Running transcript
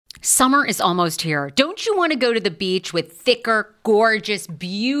Summer is almost here. Don't you want to go to the beach with thicker, gorgeous,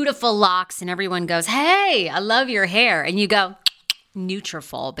 beautiful locks and everyone goes, "Hey, I love your hair." And you go,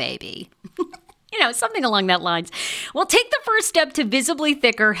 "Nutrafol, baby." Something along that lines. Well, take the first step to visibly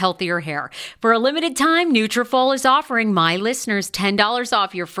thicker, healthier hair. For a limited time, Nutrafol is offering my listeners $10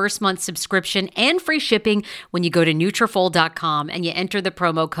 off your first month subscription and free shipping when you go to Nutrafol.com and you enter the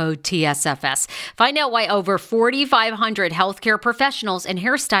promo code TSFS. Find out why over 4,500 healthcare professionals and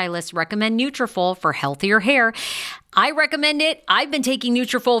hairstylists recommend Nutrafol for healthier hair. I recommend it. I've been taking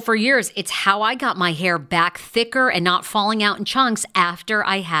Nutrafol for years. It's how I got my hair back thicker and not falling out in chunks after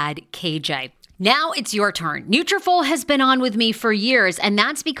I had KJ. Now it's your turn. Nutrafol has been on with me for years, and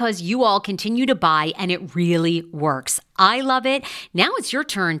that's because you all continue to buy, and it really works. I love it. Now it's your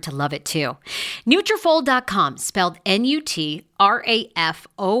turn to love it too. Nutrafol.com, spelled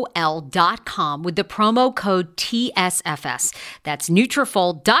Nutrafol.com with the promo code TSFS. That's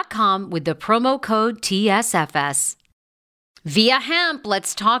Nutrafol.com with the promo code TSFS. Via Hemp,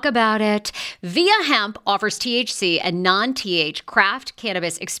 let's talk about it. Via Hemp offers THC and non-TH craft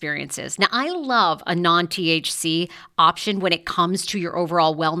cannabis experiences. Now, I love a non-THC option when it comes to your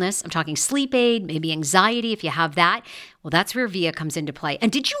overall wellness. I'm talking sleep aid, maybe anxiety if you have that. Well, that's where Via comes into play.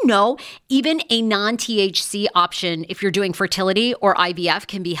 And did you know even a non-THC option, if you're doing fertility or IVF,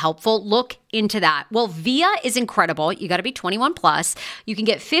 can be helpful? Look into that. Well, Via is incredible. You got to be 21 plus. You can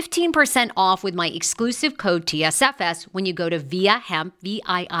get 15% off with my exclusive code TSFS when you go to Via Hemp,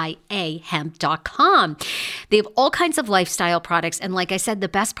 VIIA hemp.com. They have all kinds of lifestyle products. And like I said, the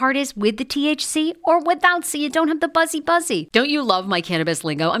best part is with the THC or without, so you don't have the buzzy. Don't you love my cannabis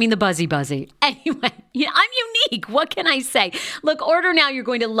lingo? I mean, the buzzy. Anyway, I'm unique. What can I say? Look, order now. You're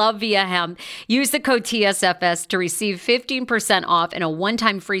going to love Via Hemp. Use the code TSFS to receive 15% off and a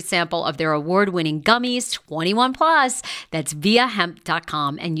one-time free sample of their award-winning gummies, 21 plus. That's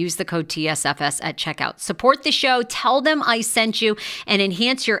viahemp.com and use the code TSFS at checkout. Support the show. Tell them I sent you and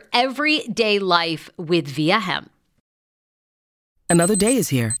enhance your everyday life with Via Hemp. Another day is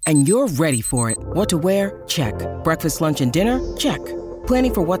here and you're ready for it. What to wear? Check. Breakfast, lunch, and dinner? Check.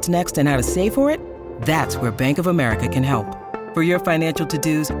 Planning for what's next and how to save for it? That's where Bank of America can help. For your financial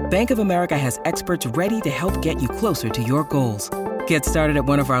to-dos, Bank of America has experts ready to help get you closer to your goals. Get started at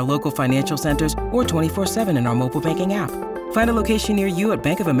one of our local financial centers or 24/7 in our mobile banking app. Find a location near you at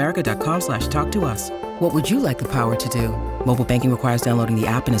bankofamerica.com/talktous. What would you like the power to do? Mobile banking requires downloading the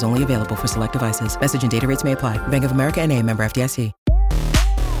app and is only available for select devices. Message and data rates may apply. Bank of America N.A., member FDIC.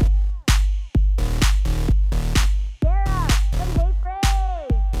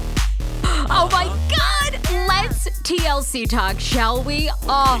 TLC talk, shall we?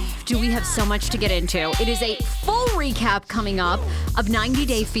 Oh, do we have so much to get into? It is a full recap coming up of 90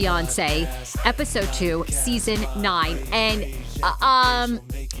 Day Fiance, episode 2, season 9. And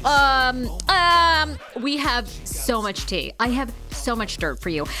we have so much tea. I have so much dirt for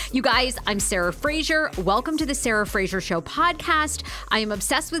you. You guys, I'm Sarah Fraser. Welcome to the Sarah Fraser Show podcast. I am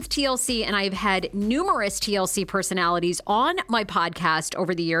obsessed with TLC, and I've had numerous TLC personalities on my podcast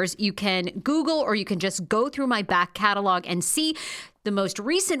over the years. You can Google or you can just go through my back catalog and see. The most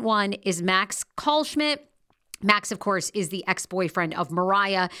recent one is Max Kalschmidt. Max, of course, is the ex-boyfriend of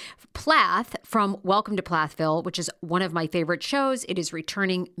Mariah Plath from Welcome to Plathville, which is one of my favorite shows. It is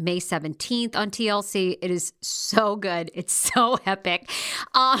returning May 17th on TLC. It is so good. It's so epic.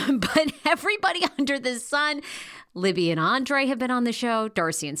 But everybody under the sun, Libby and Andre have been on the show.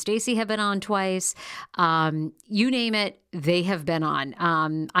 Darcy and Stacey have been on twice. You name it, they have been on.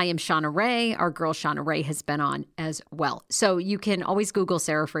 I am Shauna Ray. Our girl Shauna Ray has been on as well. So you can always Google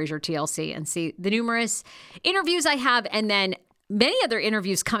Sarah Fraser TLC and see the numerous interviews I have, and then many other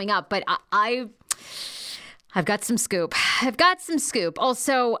interviews coming up. But I've got some scoop.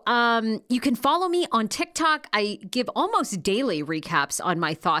 Also, you can follow me on TikTok. I give almost daily recaps on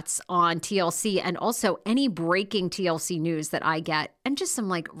my thoughts on TLC and also any breaking TLC news that I get, and just some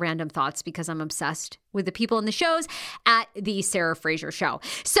like random thoughts because I'm obsessed with the people in the shows at the Sarah Fraser Show.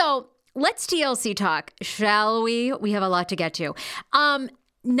 So let's TLC talk, shall we? We have a lot to get to.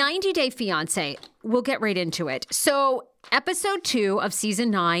 90 Day Fiance. We'll get right into it. So episode 2 of season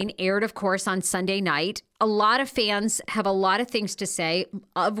 9 aired, of course, on Sunday night. A lot of fans have a lot of things to say,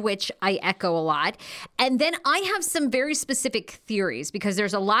 of which I echo a lot. And then I have some very specific theories because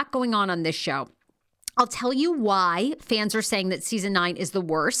there's a lot going on this show. I'll tell you why fans are saying that season 9 is the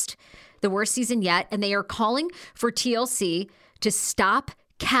worst season yet. And they are calling for TLC to stop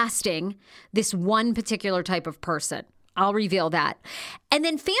casting this one particular type of person. I'll reveal that. And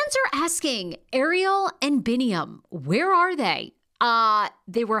then fans are asking Ariel and Biniam, where are they?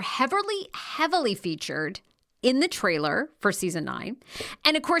 They were heavily featured in the trailer for season 9.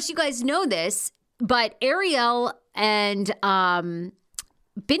 And of course, you guys know this, but Ariel and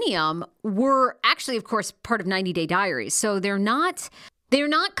Biniam were actually, of course, part of 90 Day Diaries. So they're not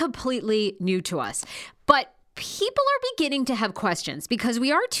completely new to us. But people are beginning to have questions because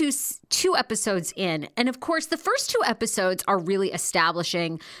we are two episodes in. And of course, the first 2 episodes are really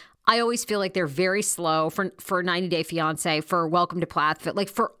establishing. I always feel like they're very slow for 90 Day Fiance, for Welcome to Plathville, like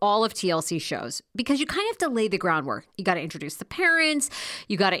for all of TLC shows, because you kind of have to lay the groundwork. You got to introduce the parents,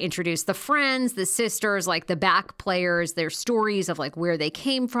 you got to introduce the friends, the sisters, like the back players, their stories of like where they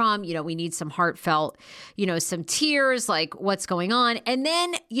came from. You know, we need some heartfelt, some tears, like what's going on. And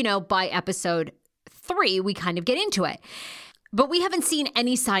then, by episode 3, we kind of get into it. But we haven't seen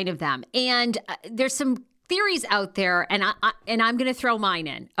any sign of them. And there's some theories out there, and I'm going to throw mine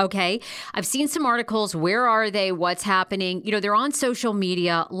in, okay? I've seen some articles. Where are they? What's happening? They're on social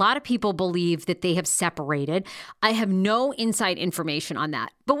media. A lot of people believe that they have separated. I have no inside information on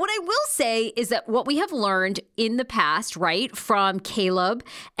that. But what I will say is that what we have learned in the past, right, from Caleb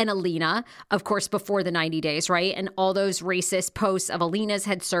and Alina, of course, before the 90 days, right, and all those racist posts of Alina's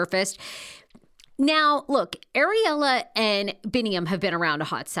had surfaced. Now, look, Ariella and Biniam have been around a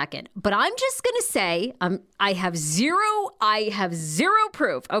hot second, but I'm just going to say I have zero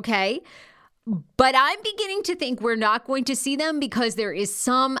proof, okay? But I'm beginning to think we're not going to see them because there is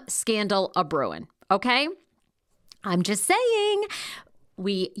some scandal a-brewing, okay? I'm just saying.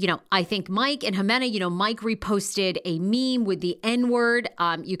 I think Mike and Jimena, Mike reposted a meme with the N-word.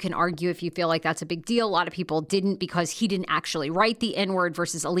 You can argue if you feel like that's a big deal. A lot of people didn't because he didn't actually write the N-word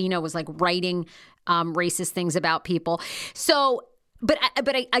versus Alina was like writing racist things about people. So, but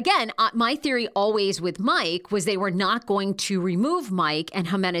again, my theory always with Mike was they were not going to remove Mike and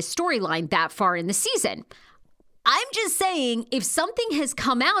Jimena's storyline that far in the season. I'm just saying if something has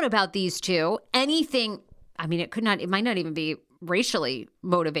come out about these two, anything, it might not even be racially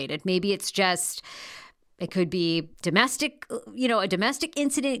motivated. Maybe it's just, it could be domestic, a domestic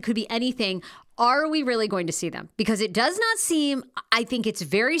incident. It could be anything. Are we really going to see them? Because it does not seem, I think it's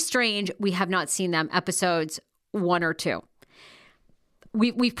very strange. We have not seen them episodes 1 or 2.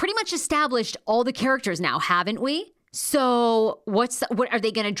 We've pretty much established all the characters now, haven't we? So what are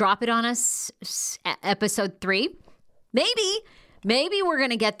they going to drop it on us? Episode 3? Maybe we're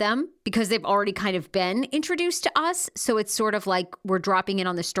going to get them because they've already kind of been introduced to us. So it's sort of like we're dropping in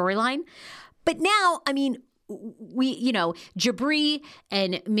on the storyline. But now, Jabri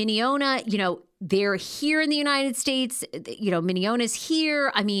and Miniona, they're here in the United States. Miniona's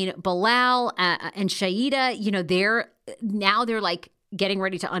here. Bilal and Shaida, they're like getting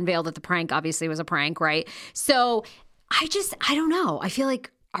ready to unveil that the prank obviously was a prank, right? So I don't know. I feel like,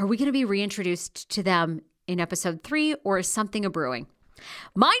 are we going to be reintroduced to them in episode 3 or is something a-brewing?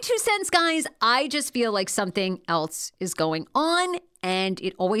 My 2 cents, guys, I just feel like something else is going on and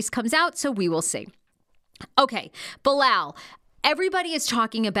it always comes out, so we will see. Okay, Bilal. Everybody is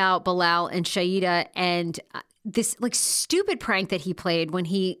talking about Bilal and Shaida and this like stupid prank that he played when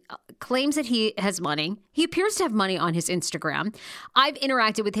he claims that he has money. He appears to have money on his Instagram. I've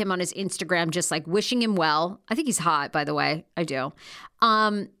interacted with him on his Instagram, just like wishing him well. I think he's hot, by the way. I do.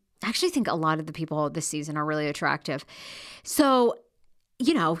 I actually think a lot of the people this season are really attractive. So,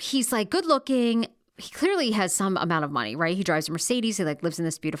 he's like good looking. He clearly has some amount of money, right? He drives a Mercedes. He lives in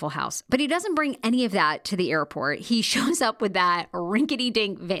this beautiful house, but he doesn't bring any of that to the airport. He shows up with that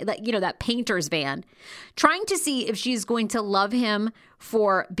rinkety-dink van, that painter's van, trying to see if she's going to love him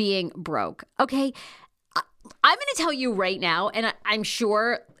for being broke. Okay. I'm going to tell you right now, and I'm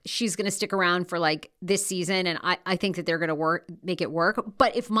sure she's going to stick around for like this season, and I think that they're going to make it work.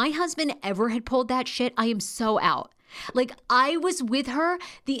 But if my husband ever had pulled that shit, I am so out. Like, I was with her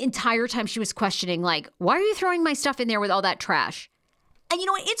the entire time she was questioning, like, why are you throwing my stuff in there with all that trash? And you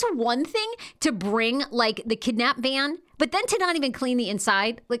know what? It's one thing to bring, like, the kidnap van, but then to not even clean the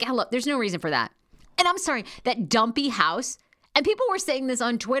inside. Like, hello, there's no reason for that. And I'm sorry, that dumpy house. And people were saying this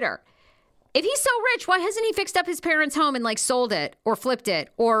on Twitter. If he's so rich, why hasn't he fixed up his parents' home and, like, sold it or flipped it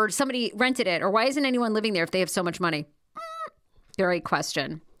or somebody rented it? Or why isn't anyone living there if they have so much money? Great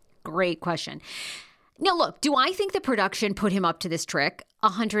question. Great question. Now, look, do I think the production put him up to this trick?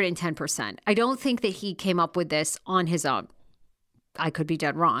 110%. I don't think that he came up with this on his own. I could be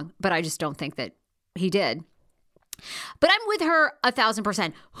dead wrong, but I just don't think that he did. But I'm with her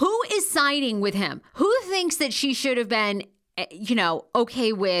 1,000%. Who is siding with him? Who thinks that she should have been,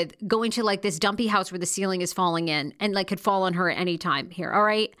 okay with going to like this dumpy house where the ceiling is falling in and like could fall on her at any time here? All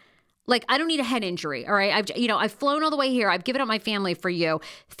right. Like, I don't need a head injury, all right? I've flown all the way here. I've given up my family for you.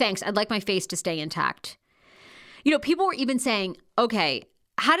 Thanks. I'd like my face to stay intact. People were even saying, okay,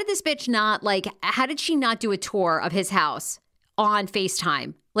 how did this bitch not how did she not do a tour of his house on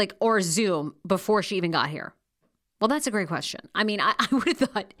FaceTime, or Zoom before she even got here? Well, that's a great question. I mean, I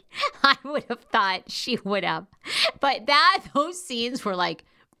would have thought she would have, but those scenes were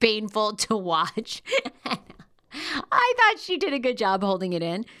painful to watch. I thought she did a good job holding it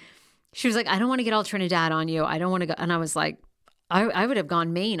in. She was like, I don't want to get all Trinidad on you. I don't want to go. And I was like, I would have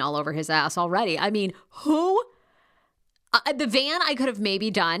gone Maine all over his ass already. I mean, who? The van I could have maybe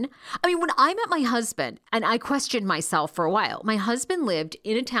done. I mean, when I met my husband, and I questioned myself for a while, my husband lived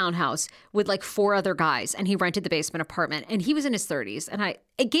in a townhouse with 4 other guys, and he rented the basement apartment, and he was in his 30s. And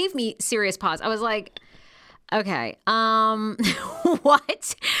it gave me serious pause. I was like, okay,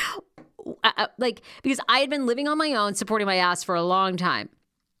 what? Because I had been living on my own, supporting my ass for a long time.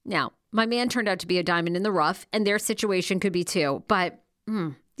 Now, my man turned out to be a diamond in the rough, and their situation could be too. But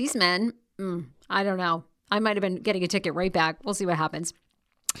these men, I don't know. I might have been getting a ticket right back. We'll see what happens.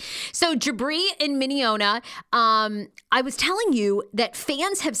 So Jabri and Mignogna, I was telling you that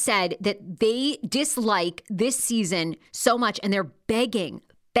fans have said that they dislike this season so much, and they're begging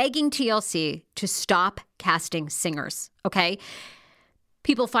TLC to stop casting singers, okay?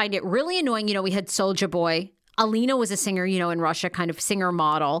 People find it really annoying. You know, we had Soulja Boy. Alina was a singer, in Russia, kind of singer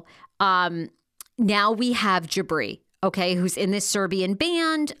model. Now we have Jabri, okay, who's in this Serbian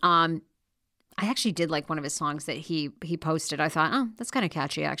band. I actually did like one of his songs that he posted. I thought, oh, that's kind of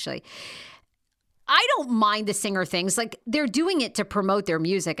catchy, actually. I don't mind the singer things. They're doing it to promote their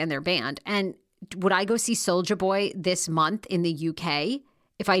music and their band. And would I go see Soulja Boy this month in the UK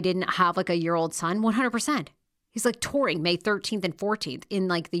if I didn't have a year-old son? 100%. He's touring May 13th and 14th in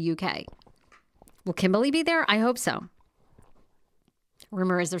the UK. Will Kimberly be there? I hope so.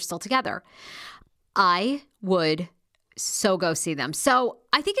 Rumor is they're still together. I would so go see them. So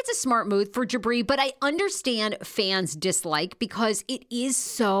I think it's a smart move for Jabri, but I understand fans' dislike because it is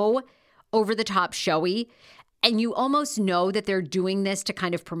so over the top showy, and you almost know that they're doing this to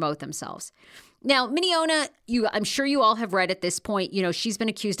kind of promote themselves. Now, Mignogna, I'm sure you all have read at this point, she's been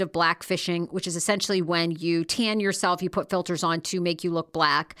accused of blackfishing, which is essentially when you tan yourself, you put filters on to make you look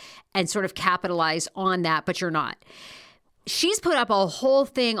black and sort of capitalize on that, but you're not. She's put up a whole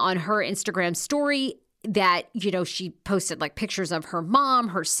thing on her Instagram story that, she posted pictures of her mom,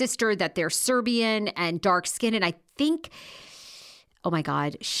 her sister, that they're Serbian and dark skin. And I think, oh my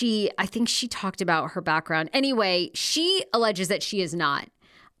God, I think she talked about her background. Anyway, she alleges that she is not.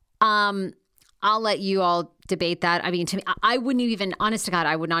 I'll let you all debate that. I mean, to me, I wouldn't even, honest to God,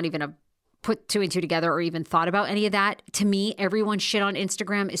 I would not even have put 2 and 2 together or even thought about any of that. To me, everyone's shit on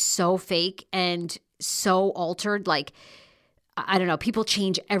Instagram is so fake and so altered. I don't know, people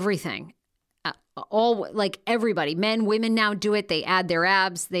change everything. Everybody, men, women now do it. They add their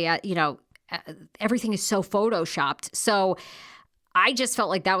abs. They add, everything is so photoshopped. So I just felt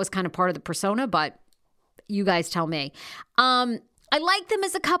like that was kind of part of the persona, but you guys tell me. I like them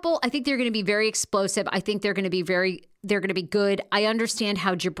as a couple. I think they're going to be very explosive. I think they're going to be good. I understand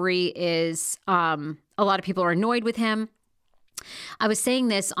how Jabri is, a lot of people are annoyed with him. I was saying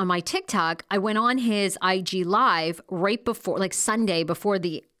this on my TikTok. I went on his IG live right before, Sunday before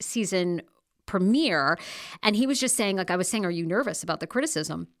the season premiere. And he was just saying, I was saying, are you nervous about the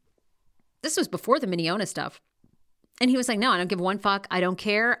criticism? This was before the Mignogna stuff. And he was like, no, I don't give one fuck. I don't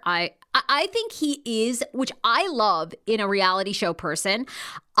care. I think he is, which I love in a reality show person.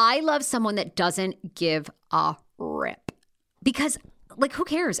 I love someone that doesn't give a rip. Because, who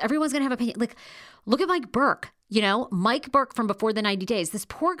cares? Everyone's going to have opinion. Look at Mike Burke. Mike Burke from Before the 90 Days. This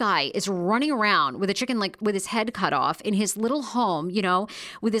poor guy is running around with a chicken, with his head cut off in his little home,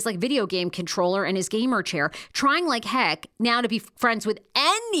 with his video game controller and his gamer chair, trying like heck now to be friends with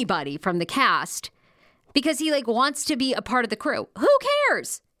anybody from the cast because he wants to be a part of the crew. Who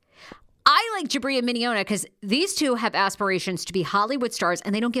cares? I like Jabri and Mignogna because these two have aspirations to be Hollywood stars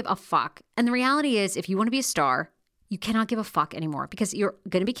and they don't give a fuck. And the reality is, if you want to be a star, you cannot give a fuck anymore because you're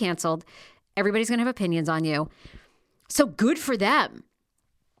going to be canceled. Everybody's going to have opinions on you. So good for them.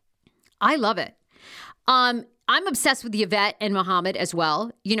 I love it. I'm obsessed with Yvette and Muhammad as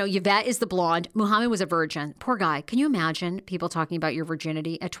well. Yvette is the blonde. Muhammad was a virgin. Poor guy. Can you imagine people talking about your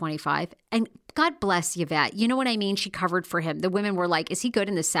virginity at 25? And God bless Yvette. You know what I mean? She covered for him. The women were like, is he good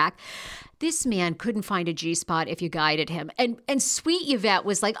in the sack? This man couldn't find a G-spot if you guided him. And sweet Yvette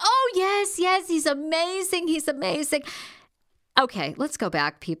was like, oh, yes, he's amazing. He's amazing. Okay, let's go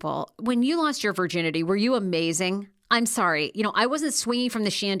back, people. When you lost your virginity, were you amazing? I'm sorry. I wasn't swinging from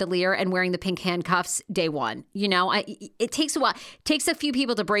the chandelier and wearing the pink handcuffs day one. It takes a while. It takes a few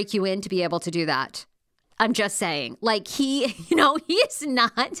people to break you in to be able to do that. I'm just saying. Like he is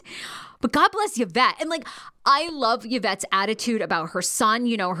not, but God bless Yvette. And like, I love Yvette's attitude about her son.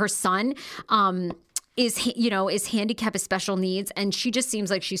 Her son is handicapped with special needs. And she just seems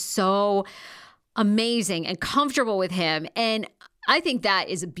like she's so amazing and comfortable with him. And I think that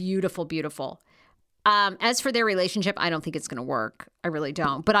is beautiful, beautiful. As for their relationship, I don't think it's going to work. I really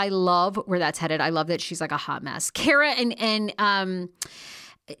don't. But I love where that's headed. I love that she's like a hot mess. Kara and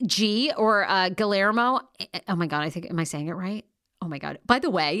G or Guillermo. Oh my God, am I saying it right? Oh my God. By the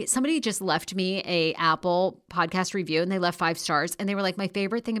way, somebody just left me a Apple podcast review and they left 5 stars. And they were like, my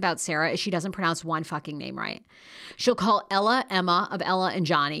favorite thing about Sarah is she doesn't pronounce one fucking name right. She'll call Ella Emma of Ella and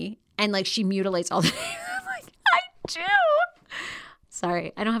Johnny. And like she mutilates all the names. I'm like, I do.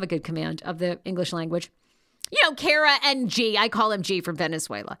 Sorry, I don't have a good command of the English language. Kara and G. I call him G from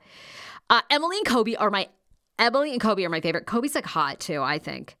Venezuela. Emily and Kobe are my favorite. Kobe's like hot too, I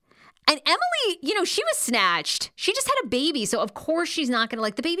think. And Emily, she was snatched. She just had a baby. So of course she's not going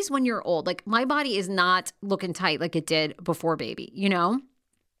to the baby's 1 year old. Like my body is not looking tight like it did before baby,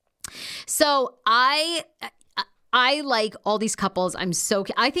 So I like all these couples.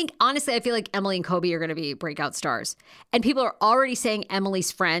 I think, honestly, I feel like Emily and Kobe are going to be breakout stars. And people are already saying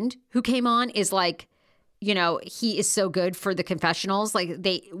Emily's friend who came on is like, he is so good for the confessionals. Like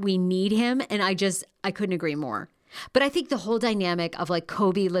we need him. And I couldn't agree more. But I think the whole dynamic of like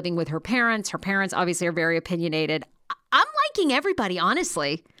Kobe living with her parents obviously are very opinionated. I'm liking everybody,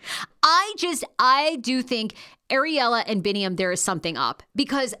 honestly. I do think Ariella and Biniam, there is something up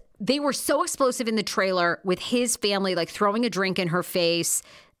because they were so explosive in the trailer with his family, like throwing a drink in her face,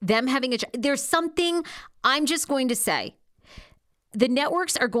 them having there's something. I'm just going to say the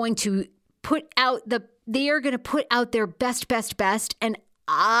networks are going to put out their best. And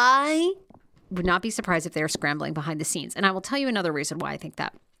I would not be surprised if they're scrambling behind the scenes. And I will tell you another reason why I think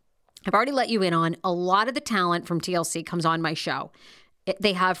that. I've already let you in on a lot of the talent from TLC comes on my show.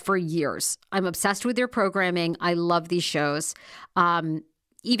 They have for years. I'm obsessed with their programming. I love these shows.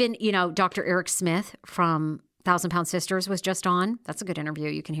 Even, Dr. Eric Smith from 1,000 Pound Sisters was just on. That's a good interview.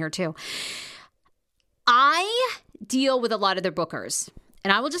 You can hear too. I deal with a lot of their bookers.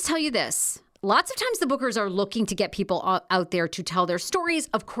 And I will just tell you this. Lots of times the bookers are looking to get people out there to tell their stories.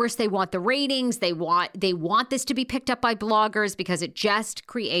 Of course, they want the ratings. They want this to be picked up by bloggers because it just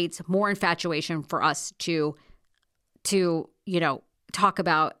creates more infatuation for us to talk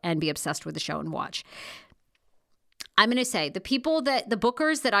about and be obsessed with the show and watch. I'm going to say the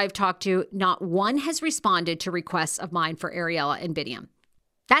bookers that I've talked to, not one has responded to requests of mine for Ariella and Biniam.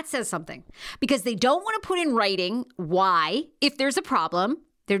 That says something because they don't want to put in writing why, if there's a problem.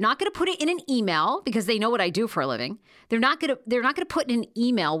 They're not going to put it in an email because they know what I do for a living. They're not going to put in an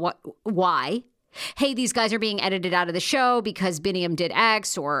email why. Hey, these guys are being edited out of the show because Biniam did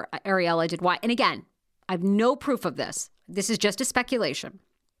X or Ariella did Y. And again, I have no proof of this. This is just a speculation.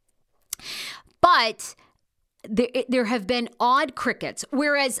 But there have been odd crickets,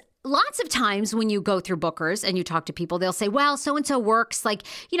 whereas lots of times when you go through bookers and you talk to people, they'll say, well, so-and-so works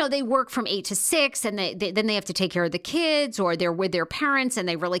they work from 8 to 6 and then they have to take care of the kids or they're with their parents and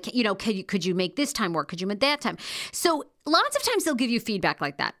they really can't, could you make this time work? Could you make that time? So lots of times they'll give you feedback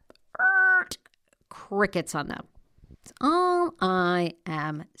like that. Crickets on them. That's all I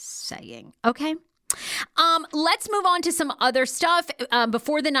am saying. Okay. Let's move on to some other stuff.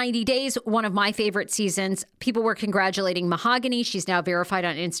 Before the 90 days, one of my favorite seasons, people were congratulating Mahogany. She's now verified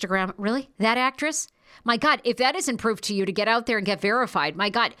on Instagram. Really? That actress? My God, if that isn't proof to you to get out there and get verified, my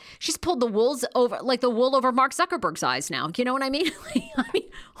God, she's pulled the wool over Mark Zuckerberg's eyes now. You know what I mean?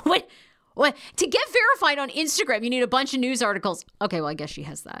 What? To get verified on Instagram, you need a bunch of news articles. Okay, well, I guess she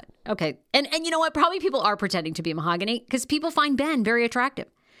has that. Okay. And you know what? Probably people are pretending to be Mahogany because people find Ben very attractive.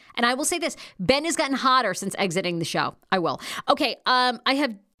 And I will say this, Ben has gotten hotter since exiting the show. I will. Okay,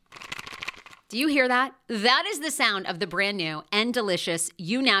 do you hear that? That is the sound of the brand new and delicious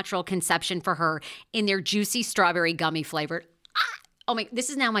Eu Natural Conception for Her in their juicy strawberry gummy flavored. Oh my, this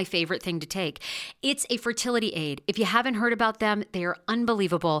is now my favorite thing to take. It's a fertility aid. If you haven't heard about them, they are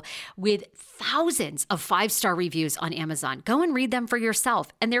unbelievable with thousands of 5-star reviews on Amazon. Go and read them for yourself.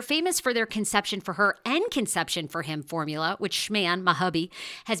 And they're famous for their Conception for Her and Conception for Him formula, which Schman, my hubby,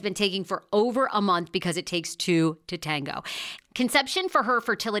 has been taking for over a month because it takes 2 to tango. Conception for Her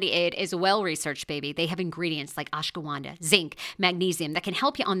fertility aid is well-researched, baby. They have ingredients like ashwagandha, zinc, magnesium that can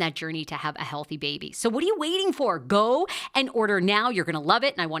help you on that journey to have a healthy baby. So what are you waiting for? Go and order now. Your You're going to love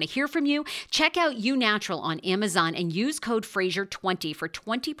it, and I want to hear from you. Check out You Natural on Amazon and use code Fraser20 for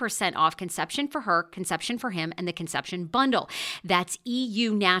 20% off Conception for Her, Conception for Him, and the Conception Bundle. That's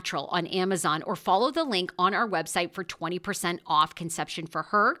EU Natural on Amazon, or follow the link on our website for 20% off Conception for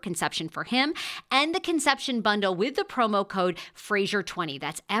Her, Conception for Him, and the Conception Bundle with the promo code Fraser20.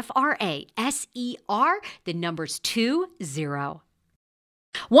 That's FRASER, the numbers 20.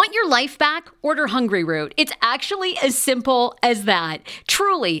 Want your life back? Order Hungry Root. It's actually as simple as that.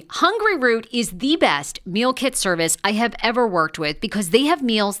 Truly, Hungry Root is the best meal kit service I have ever worked with because they have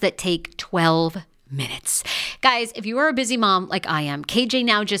meals that take 12 minutes. Guys, if you are a busy mom like I am, KJ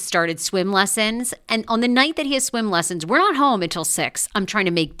now just started swim lessons. And on the night that he has swim lessons, we're not home until 6. I'm trying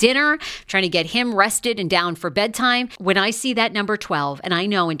to make dinner, trying to get him rested and down for bedtime. When I see that number 12, and I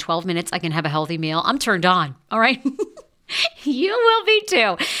know in 12 minutes I can have a healthy meal, I'm turned on. All right. You will be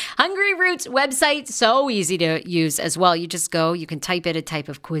too. Hungry Root's website, so easy to use as well. You just go, you can type in a type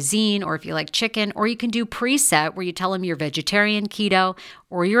of cuisine, or if you like chicken, or you can do preset where you tell them you're vegetarian, keto,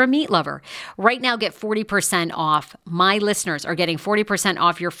 or you're a meat lover. Right now, get 40% off. My listeners are getting 40%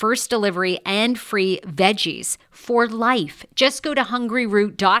 off your first delivery and free veggies for life. Just go to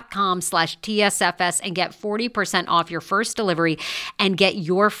hungryroot.com/TSFS and get 40% off your first delivery and get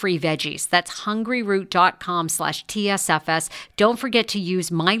your free veggies. That's hungryroot.com/TSFS. Don't forget to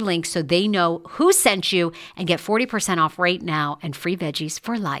use my link so they know who sent you and get 40% off right now and free veggies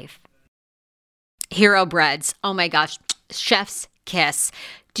for life. Hero Breads. Oh my gosh. Chef's kiss.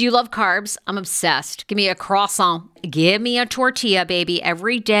 Do you love carbs? I'm obsessed. Give me a croissant. Give me a tortilla, baby,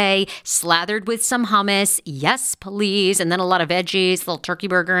 every day, slathered with some hummus. Yes, please. And then a lot of veggies, a little turkey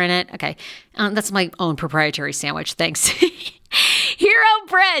burger in it. Okay. That's my own proprietary sandwich. Thanks. Hero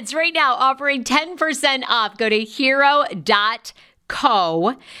Breads right now offering 10% off. Go to hero.co.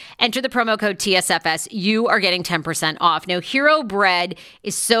 Enter the promo code TSFS. You are getting 10% off. Now, Hero Bread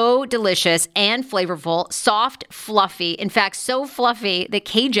is so delicious and flavorful, soft, fluffy. In fact, so fluffy that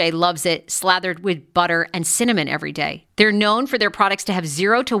KJ loves it slathered with butter and cinnamon every day. They're known for their products to have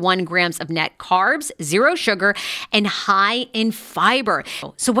 0 to 1 grams of net carbs, 0 sugar, and high in fiber.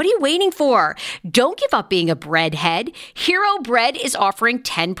 So what are you waiting for? Don't give up being a breadhead. Hero Bread is offering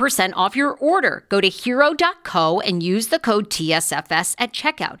 10% off your order. Go to hero.co and use the code TSFS at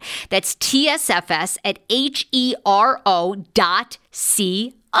checkout. That's TSFS at HERO.CO.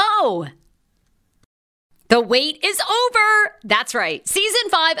 The wait is over. That's right. Season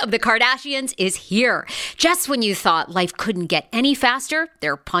 5 of The Kardashians is here. Just when you thought life couldn't get any faster,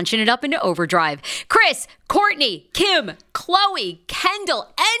 they're punching it up into overdrive. Kris, Kourtney, Kim, Khloe, Kendall,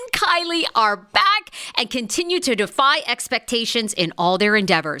 and Kylie are back and continue to defy expectations in all their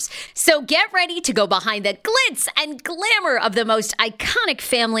endeavors. So get ready to go behind the glitz and glamour of the most iconic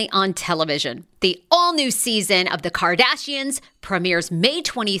family on television. The all-new season of The Kardashians premieres May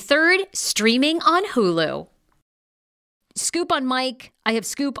 23rd, streaming on Hulu. Scoop on Mike. I have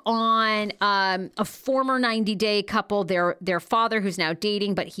scoop on a former 90-day couple, their father who's now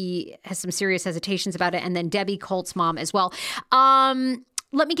dating, but he has some serious hesitations about it, and then Debbie Colt's mom as well.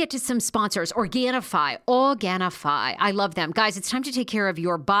 Let me get to some sponsors. Organifi. I love them. Guys, it's time to take care of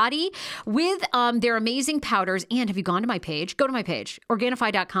your body with their amazing powders. And have you gone to my page? Go to my page,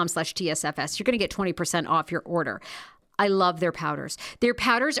 Organifi.com/TSFS. You're going to get 20% off your order. I love their powders. Their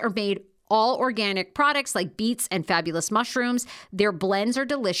powders are made all organic products like beets and fabulous mushrooms. Their blends are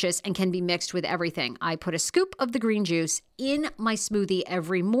delicious and can be mixed with everything. I put a scoop of the green juice in my smoothie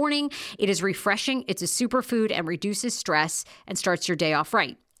every morning. It is refreshing. It's a superfood and reduces stress and starts your day off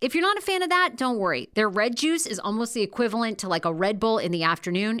right. If you're not a fan of that, don't worry. Their red juice is almost the equivalent to like a Red Bull in the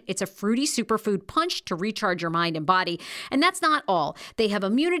afternoon. It's a fruity superfood punch to recharge your mind and body. And that's not all. They have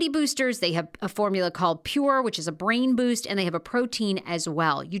immunity boosters. They have a formula called Pure, which is a brain boost, and they have a protein as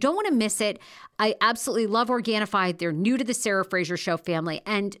well. You don't want to miss it. I absolutely love Organifi. They're new to the Sarah Fraser Show family.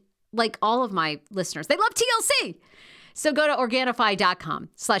 And like all of my listeners, they love TLC. So go to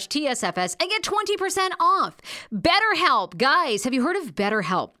Organifi.com/TSFS and get 20% off. BetterHelp. Guys, have you heard of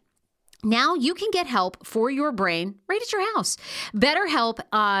BetterHelp? Now you can get help for your brain right at your house. BetterHelp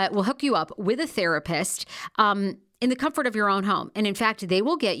will hook you up with a therapist in the comfort of your own home. And in fact, they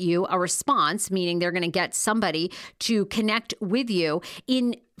will get you a response, meaning they're going to get somebody to connect with you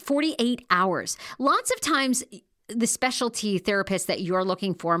in 48 hours. Lots of times, the specialty therapist that you're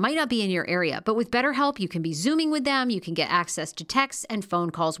looking for might not be in your area, but with BetterHelp, you can be Zooming with them. You can get access to texts and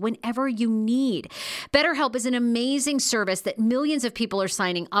phone calls whenever you need. BetterHelp is an amazing service that millions of people are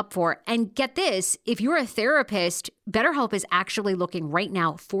signing up for. And get this, if you're a therapist, BetterHelp is actually looking right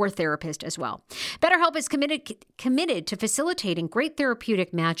now for therapists as well. BetterHelp is committed to facilitating great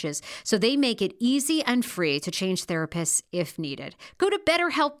therapeutic matches, so they make it easy and free to change therapists if needed. Go to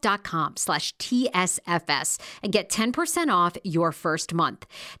betterhelp.com/TSFS and get 10% off your first month.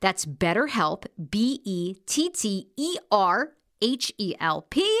 That's BetterHelp, BetterHelp,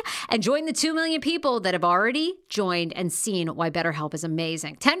 and join the 2 million people that have already joined and seen why BetterHelp is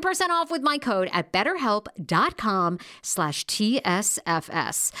amazing. 10% off with my code at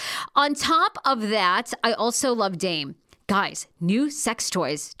betterhelp.com/TSFS. On top of that, I also love Dame. Guys, new sex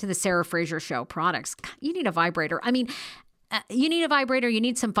toys to the Sarah Fraser Show products. You need a vibrator. You need a vibrator, you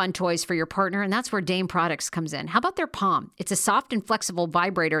need some fun toys for your partner, and that's where Dame Products comes in. How about their Palm? It's a soft and flexible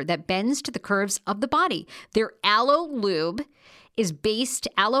vibrator that bends to the curves of the body. Their Aloe Lube is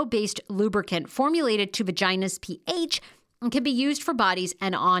aloe-based lubricant formulated to vagina's pH and can be used for bodies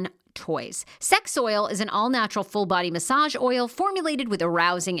and on toys. Sex Oil is an all-natural full-body massage oil formulated with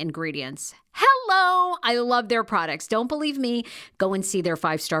arousing ingredients. Hello! I love their products. Don't believe me? Go and see their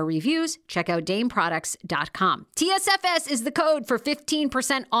 5-star reviews. Check out dameproducts.com. TSFS is the code for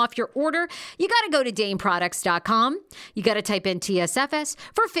 15% off your order. You got to go to dameproducts.com. You got to type in TSFS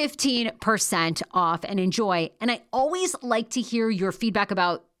for 15% off and enjoy. And I always like to hear your feedback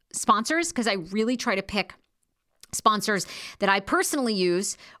about sponsors because I really try to pick sponsors that I personally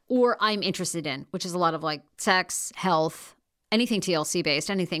use or I'm interested in, which is a lot of like sex, health, anything TLC based,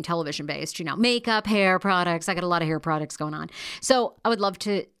 anything television based, makeup, hair products. I got a lot of hair products going on. So I would love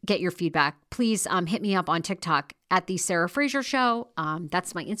to get your feedback. Please hit me up on TikTok at The Sarah Fraser Show.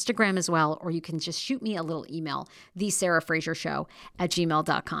 That's my Instagram as well. Or you can just shoot me a little email,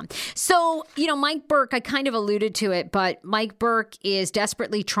 thesarahfrasershow@gmail.com. So, Mike Burke, I kind of alluded to it, but Mike Burke is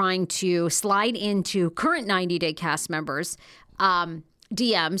desperately trying to slide into current 90-day cast members'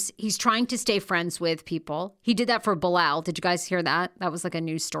 DMs. He's trying to stay friends with people. He did that for Bilal. Did you guys hear that? That was like a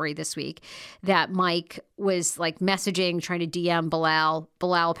news story this week that Mike was like messaging, trying to DM Bilal.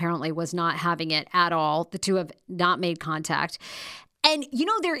 Bilal apparently was not having it at all. The two have not made contact. And,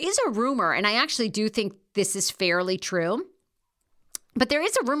 there is a rumor, and I actually do think this is fairly true, but there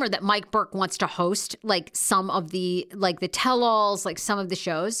is a rumor that Mike Burke wants to host like some of the tell-alls, like some of the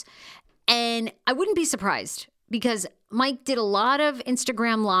shows. And I wouldn't be surprised because Mike did a lot of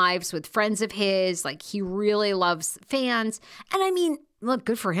Instagram lives with friends of his. Like, he really loves fans. And look,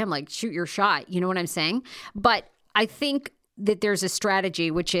 good for him. Like, shoot your shot. You know what I'm saying? But I think that there's a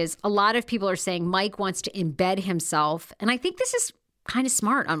strategy, which is a lot of people are saying Mike wants to embed himself. And I think this is kind of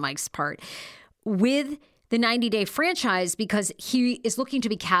smart on Mike's part with the 90-day franchise because he is looking to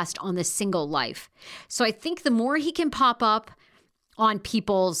be cast on the Single Life. So I think the more he can pop up on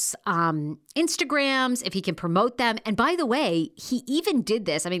people's Instagrams, if he can promote them. And by the way, he even did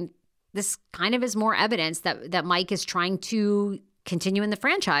this. This kind of is more evidence that Mike is trying to continue in the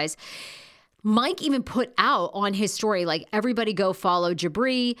franchise. Mike even put out on his story, like, everybody go follow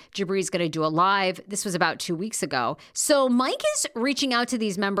Jabri. Jabri's going to do a live. This was about 2 weeks ago. So Mike is reaching out to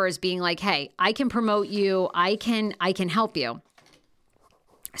these members being like, hey, I can promote you. I can help you.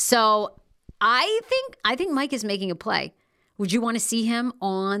 So I think Mike is making a play. Would you want to see him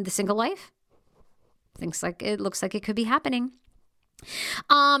on The Single Life? It looks like it could be happening.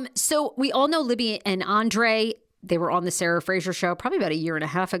 So we all know Libby and Andre. They were on the Sarah Fraser Show probably about 1.5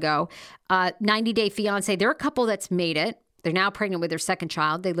 years ago. 90-Day Fiance. They're a couple that's made it. They're now pregnant with their second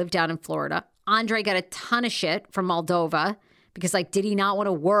child. They live down in Florida. Andre got a ton of shit from Moldova because, did he not want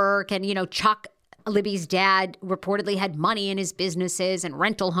to work? And, Chuck, Libby's dad, reportedly had money in his businesses and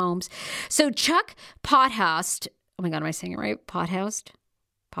rental homes. So Chuck Pothouse. Oh my God, am I saying it right? Pothoused?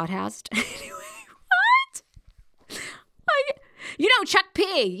 Anyway, what? Chuck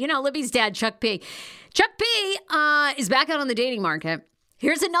P. Libby's dad, Chuck P. Chuck P. Is back out on the dating market.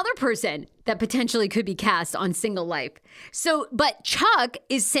 Here's another person that potentially could be cast on Single Life. But Chuck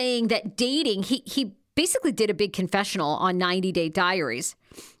is saying that dating, he basically did a big confessional on 90 Day Diaries.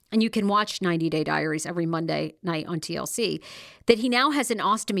 And you can watch 90 Day Diaries every Monday night on TLC. That he now has an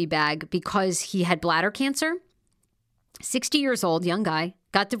ostomy bag because he had bladder cancer. 60 years old, young guy,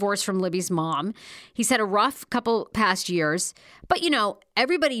 got divorced from Libby's mom. He's had a rough couple past years, but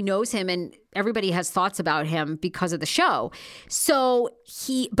everybody knows him and everybody has thoughts about him because of the show. So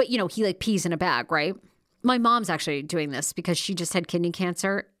he pees in a bag, right? My mom's actually doing this because she just had kidney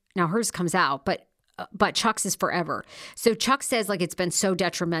cancer. Now hers comes out, but Chuck's is forever. So Chuck says it's been so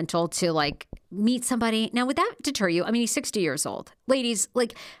detrimental to meet somebody. Now would that deter you? He's 60 years old. Ladies,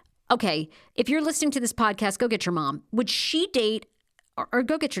 okay, if you're listening to this podcast, go get your mom. Would she date, or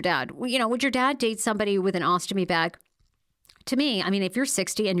go get your dad? Would your dad date somebody with an ostomy bag? To me, I mean, if you're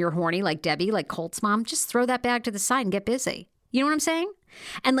 60 and you're horny like Debbie, like Colt's mom, just throw that bag to the side and get busy. You know what I'm saying?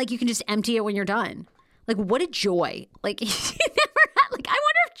 And like you can just empty it when you're done. Like what a joy. Like you never had, like I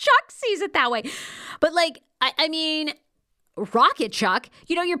wonder if Chuck sees it that way. But like, I mean, rocket Chuck,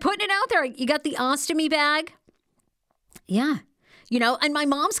 you know, you're putting it out there. You got the ostomy bag. Yeah. You know, and my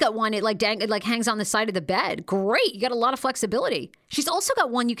mom's got one, it like hangs on the side of the bed. Great. You got a lot of flexibility. She's also got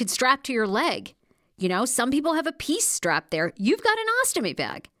one you could strap to your leg. You know, some people have a piece strapped there. You've got an ostomy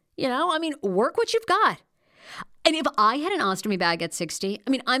bag. You know, I mean, work what you've got. And if I had an ostomy bag at 60, I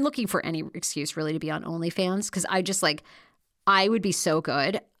mean, I'm looking for any excuse really to be on OnlyFans because I just like, I would be so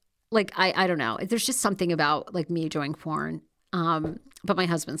good. Like, I don't know. There's just something about like me doing porn. But my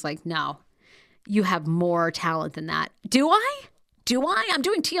husband's like, no, you have more talent than that. Do I? I'm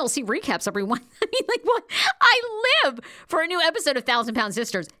doing TLC recaps every one. I mean, like what? I live for a new episode of 1,000-Pound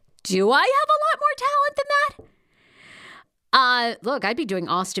Sisters. Do I have a lot more talent than that? Look, I'd be doing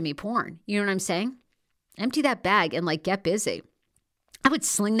ostomy porn. You know what I'm saying? Empty that bag and like get busy. I would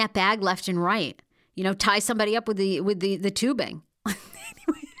sling that bag left and right. You know, tie somebody up with the tubing.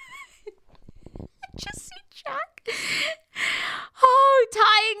 Anyway, just see Chuck. Oh,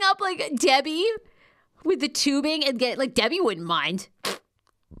 tying up like Debbie with the tubing and get like Debbie wouldn't mind.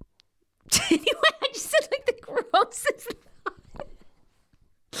 Anyway, I just said like the grossest.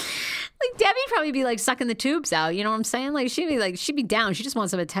 Like Debbie'd probably be like sucking the tubes out. You know what I'm saying? Like she'd be down. She just wants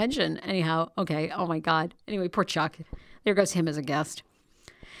some attention. Anyhow, okay. Oh my God. Anyway, poor Chuck. There goes him as a guest.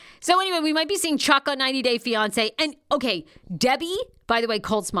 So anyway, we might be seeing Chuck on 90 Day Fiance. And okay, Debbie, by the way,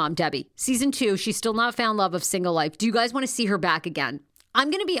 Colt's mom, Debbie, season 2, she's still not found love of single life. Do you guys want to see her back again?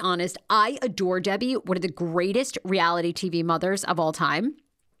 I'm going to be honest. I adore Debbie, one of the greatest reality TV mothers of all time.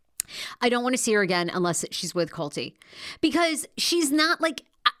 I don't want to see her again unless she's with Colty because she's not like,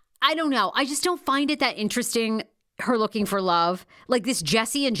 I don't know. I just don't find it that interesting, her looking for love. Like this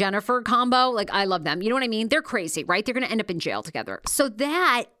Jesse and Jennifer combo, like I love them. You know what I mean? They're crazy, right? They're going to end up in jail together. So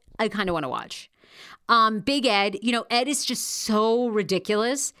that I kind of want to watch. Big Ed, you know, Ed is just so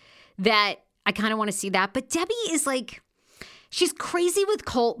ridiculous that I kind of want to see that. But Debbie is like, she's crazy with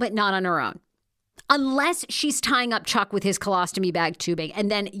Colt, but not on her own. Unless she's tying up Chuck with his colostomy bag tubing. And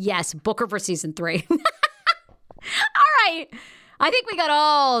then, yes, book her for season 3. All right. I think we got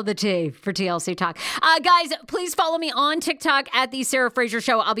all the tea for TLC talk. Guys, please follow me on TikTok at The Sarah Fraser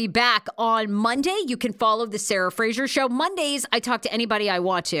Show. I'll be back on Monday. You can follow The Sarah Fraser Show. Mondays, I talk to anybody I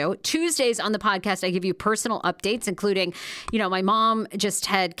want to. Tuesdays on the podcast, I give you personal updates, including, you know, my mom just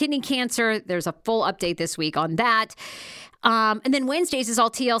had kidney cancer. There's a full update this week on that. And then Wednesdays is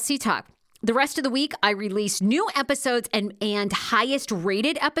all TLC talk. The rest of the week, I release new episodes and highest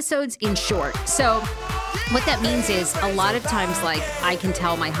rated episodes in short. So what that means is a lot of times, like, I can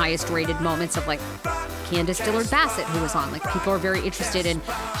tell my highest rated moments of, like, Candace Dillard Bassett, who was on. Like, people are very interested in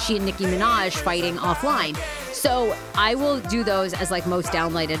she and Nicki Minaj fighting offline. So I will do those as, like, most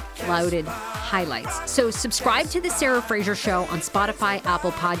downloaded highlights. So subscribe to The Sarah Fraser Show on Spotify,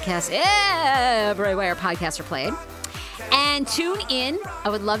 Apple Podcasts, everywhere podcasts are played. And tune in. I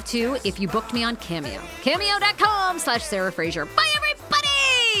would love to if you booked me on Cameo. Cameo.com/Sarah Fraser. Bye,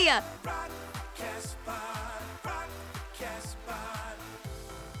 everybody!